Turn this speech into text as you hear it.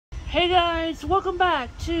Hey guys, welcome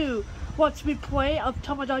back to Watch Me Play of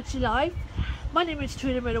Tomodachi Life. My name is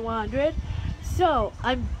Tomodachi. So,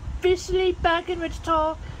 I'm officially back in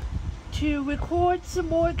Wichita to record some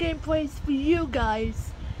more gameplays for you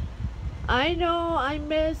guys. I know I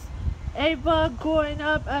miss Ava growing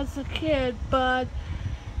up as a kid, but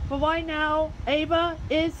for right now, Ava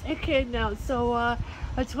is a kid now. So,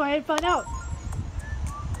 let's go ahead and find out.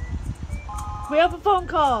 We have a phone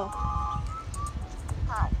call.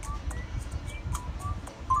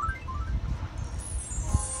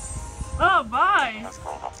 Oh my! Has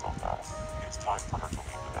grown up so fast. It's time for her to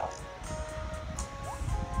leave the nest.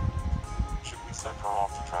 Should we send her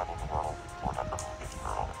off to travel the world, or let her move into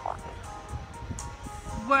her own apartment?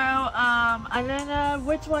 Well, Alana,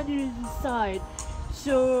 which one do you decide?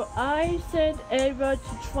 So I sent Ava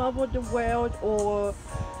to travel the world, or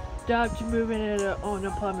Dad to move in her own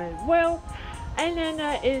apartment. Well,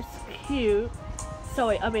 Alana is cute.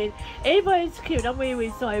 Ava is cute. I'm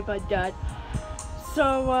really sorry about that.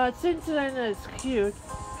 So, since Alana is cute,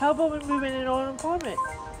 how about we move in her own apartment?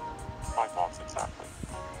 My thoughts exactly.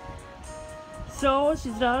 So,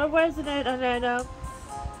 she's not a resident, Alana.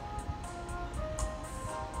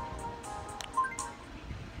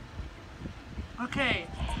 Okay.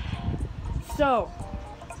 So,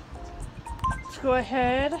 let's go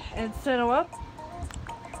ahead and set her up.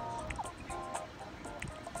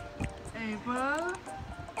 Ava.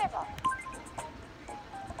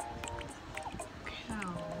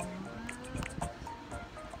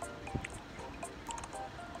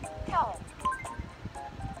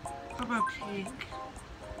 How about pink?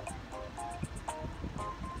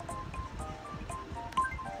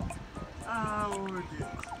 What would we do?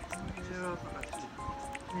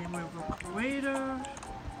 Name of a creator.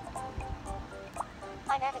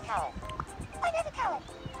 I'm Ava Cowan. I'm Ava Cowan.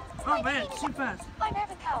 Oh man, too fast. I'm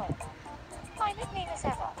Ava Cowan. My nickname is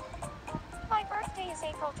Eva. My birthday is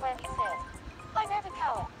April 25th. I'm Ava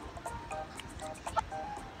Cowan.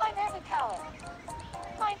 I'm Ava Cowan.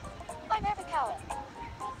 I'm Ava Cowan.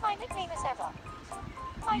 My nickname is Eva.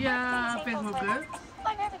 My Yeah, I birthday is think April we're good. 20th.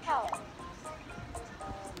 I'm Ava Cowan.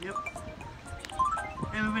 Yep.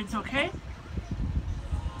 Everything's okay?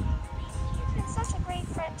 You've been such a great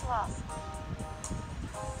friend to us.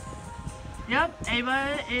 Yep,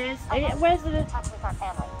 Ava is I a want to keep in resident. touch with our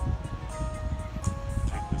family.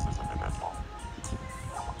 Take this as a memento.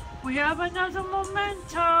 We have another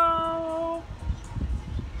memento.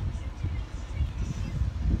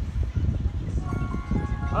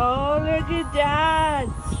 Oh, look at that.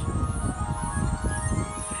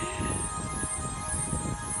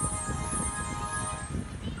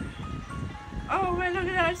 Oh, wait, look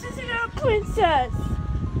at that. She's a little princess.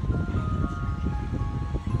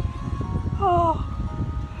 Oh,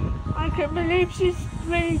 I can't believe she's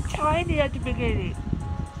really tiny at the beginning.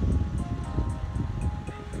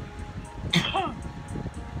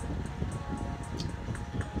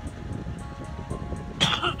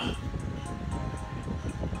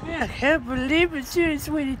 I can't believe it. She is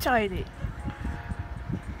really tiny.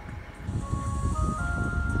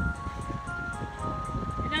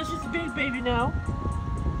 And now she's a big baby now.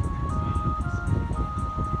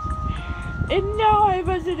 And now I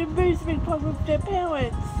was in an amusement park with their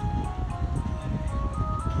parents.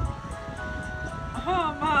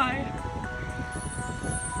 Oh my.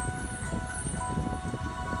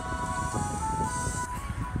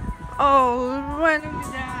 Oh, look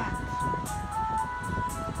at that.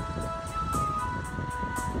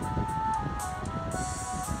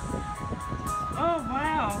 Oh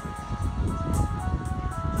wow.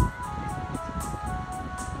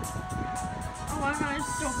 Oh my god,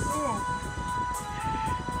 it's so cool.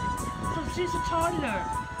 So she's a toddler.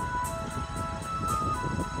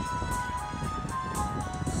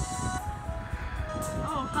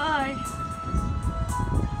 Oh hi.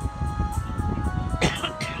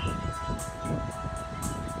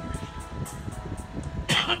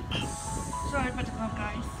 Sorry about the cough,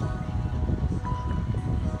 guys.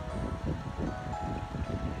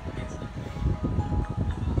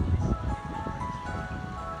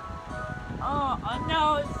 Oh no,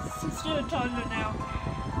 she's still a toddler now.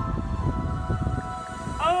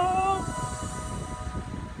 Oh,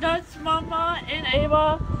 that's Mama and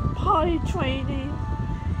Ava potty training.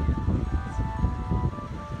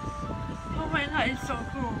 Oh man, that is so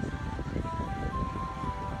cool.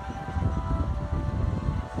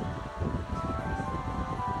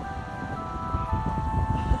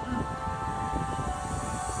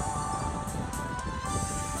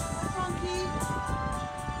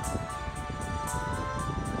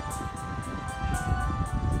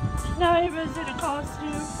 Now Ava's in a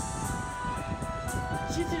costume.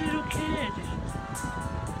 She's a little kid.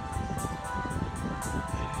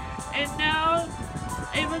 And now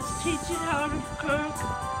Ava's teaching how to cook.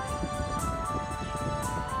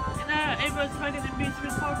 And now Ava's making the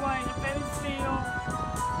amusement park while the Ferris wheel.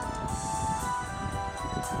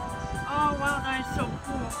 Oh wow, that is so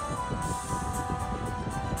cool.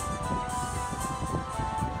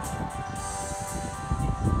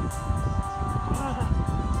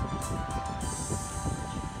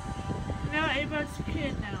 Now Ava's a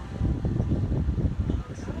kid now.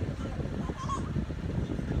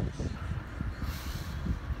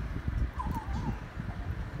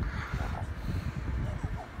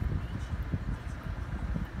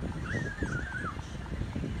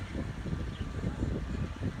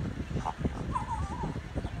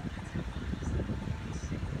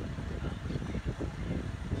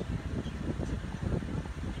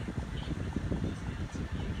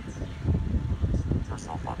 You're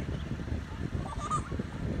so funny.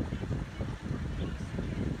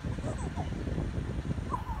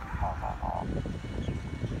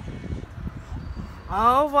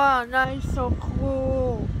 Oh wow, that is so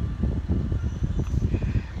cool.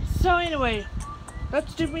 So anyway,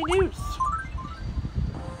 let's do me news.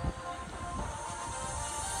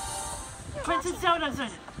 Princess Zelda's in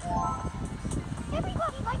it.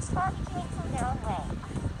 Everybody likes barbecuing food their own way.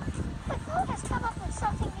 But Paul has come up with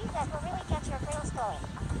something new that will really get your grills going.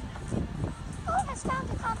 Paul has found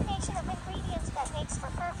a combination of ingredients that makes for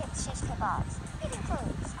perfect shish kebabs. It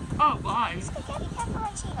includes Oh my. spaghetti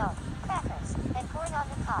pepperoncino, crackers, and corn on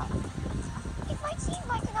the cob. It might seem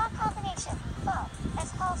like an odd combination, but,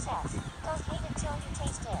 as Paul says, don't hate it till you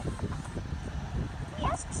taste it. We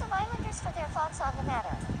asked some islanders for their thoughts on the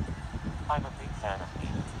matter. I'm a big fan of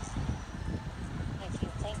memes. If you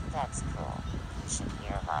think that's cool, you should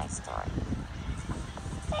hear my story.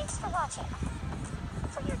 Thanks for watching.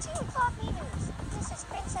 For your 2 o'clock me news, this is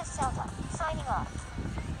Princess Zelda, signing off.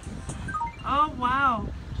 Oh wow.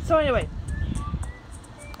 So anyway,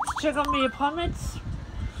 let's check on the appointments.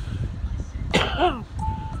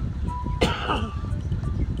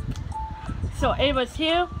 So Ava's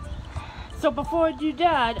here. So before I do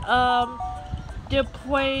that, they're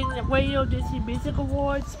playing Radio Disney Music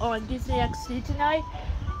Awards on Disney XD tonight.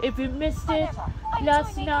 If you missed it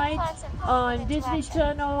last night on Disney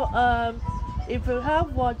Channel, if you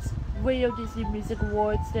have watched Radio Disney Music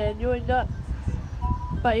Awards, then you're in luck.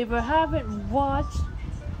 But if you haven't watched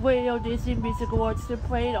Radio Disney Music Awards, they're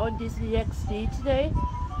playing on Disney XD today.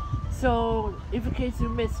 So, in case you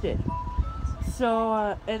missed it.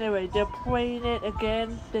 So, anyway, they're playing it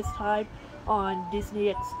again this time on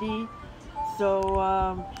Disney XD. So,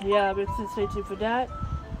 yeah, make sure to stay tuned for that.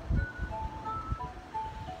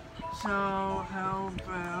 So, how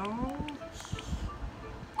about...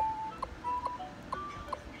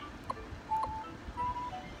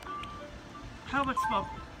 How much smoke?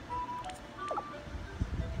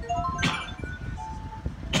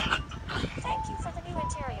 Thank you for the new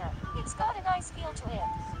interior. It's got a nice feel to it.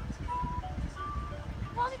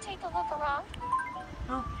 Want to take a look around?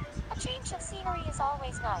 Oh, A change of scenery is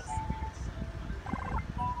always nice.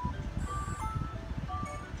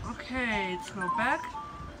 okay, let's go back.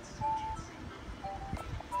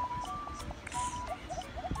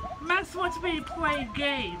 Max wants me to play a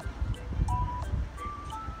game.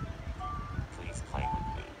 Please play with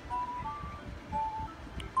me.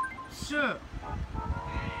 Sure.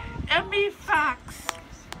 Emmy facts.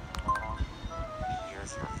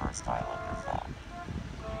 Here's your first Islander fact.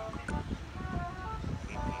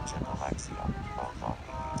 We Peach and Alexia both on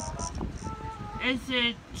EU systems. Is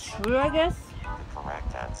it true, I guess? The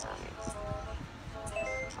correct answer is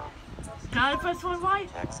true. Got the first one right?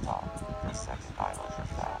 Next up, your second Islander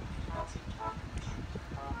fact.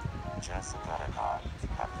 Jessica and I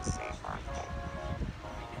have the same birthday.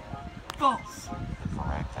 False. The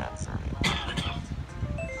correct answer is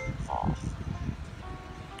false.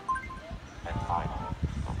 And finally,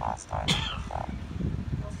 the last Islander fact.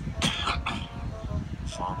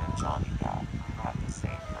 Sean and Johnny Depp have the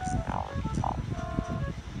same personality type.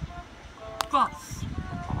 False.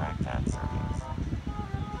 The correct answer is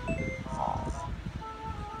false.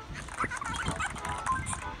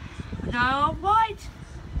 No, right.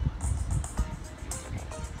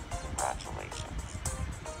 Congratulations.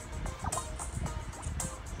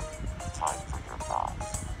 Time for your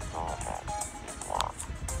thoughts. Go ahead, pick one.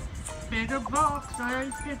 Bigger box. I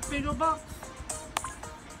always pick bigger box.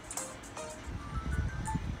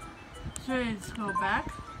 So let's go back.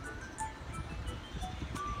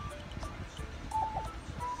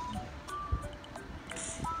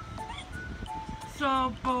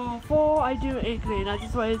 So before I do anything, I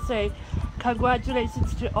just want to say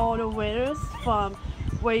congratulations to all the winners from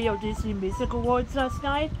Radio Disney Music Awards last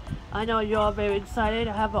night. I know you're all very excited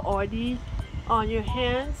to have an RD on your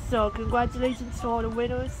hands, so congratulations to all the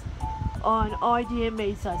winners on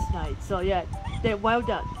RDMAs last night. So yeah, they're well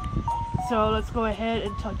done. So let's go ahead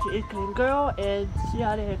and talk to Inkling Girl and see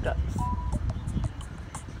how the heck goes.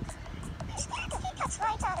 You scared the hiccups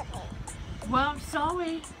right out of me. Well, I'm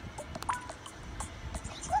sorry.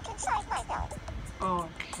 Please look inside my belt.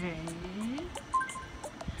 Okay.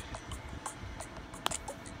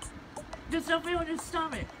 There's something on your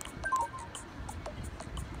stomach.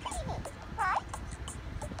 Creamy, right?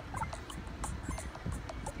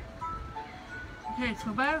 Okay, let's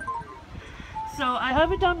go back. So I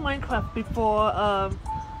haven't done Minecraft before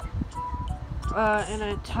in an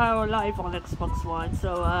entire life on Xbox One.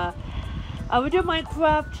 So I will do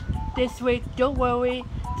Minecraft this week. Don't worry.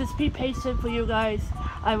 Just be patient for you guys.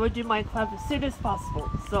 I will do Minecraft as soon as possible.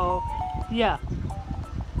 So yeah.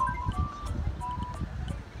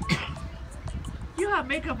 You have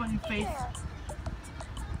makeup on your face. Here,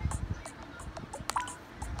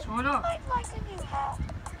 Show it up. I'd like a new hat.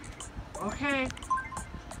 Okay.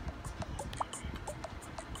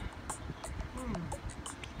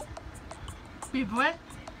 Deep breath.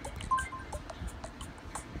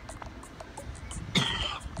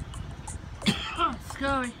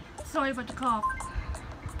 Scary. Sorry about the cough.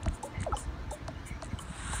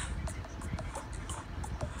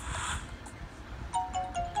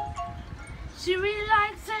 She really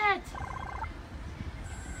likes it.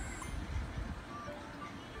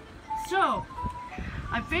 So,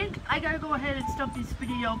 I think I gotta go ahead and stop this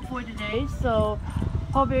video for today. So,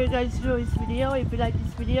 hope you guys enjoy this video. If you like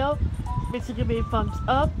this video, make sure to give me a thumbs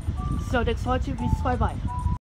up. So, thanks for watching. Peace. Bye bye.